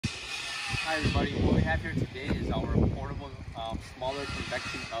Hi everybody, what we have here today is our portable smaller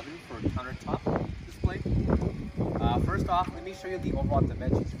convection oven for countertop display. First off, let me show you the overall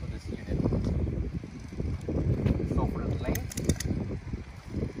dimensions for this unit. So for the length,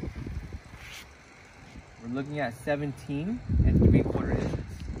 we're looking at 17.75 inches.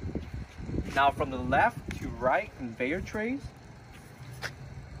 Now from the left to right conveyor trays,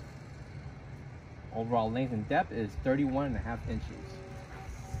 overall length and depth is 31.5 inches.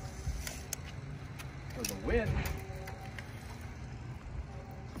 For the width,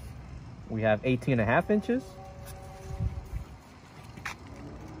 we have 18.5 inches.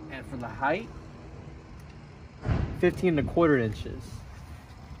 And for the height, 15.25 inches.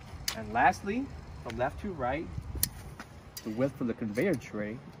 And lastly, from left to right, the width for the conveyor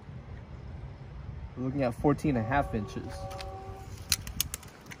tray, we're looking at 14.5 inches.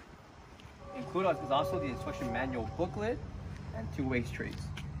 Included is also the instruction manual booklet and 2 waste trays.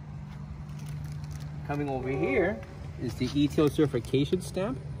 Coming over here is the ETL certification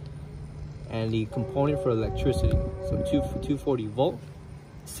stamp and the component for electricity. So 240 volt,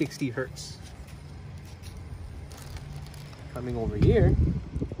 60 hertz. Coming over here,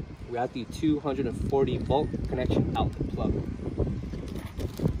 we have the 240 volt connection outlet plug.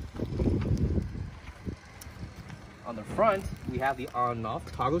 On the front, we have the on and off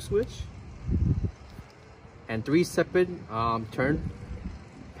toggle switch and 3 separate turn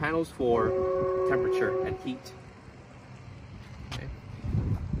panels for temperature and heat. Okay.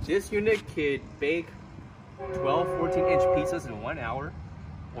 This unit could bake 12 14-inch pizzas in 1 hour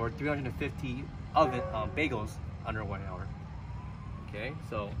or 350 bagels under 1 hour. Okay,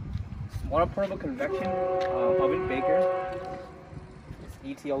 so smaller portable convection oven baker is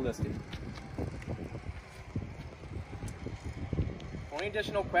ETL listed. For any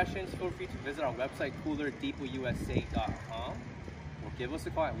additional questions, feel free to visit our website coolerdepotUSA.com or give us a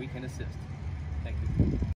call and we can assist.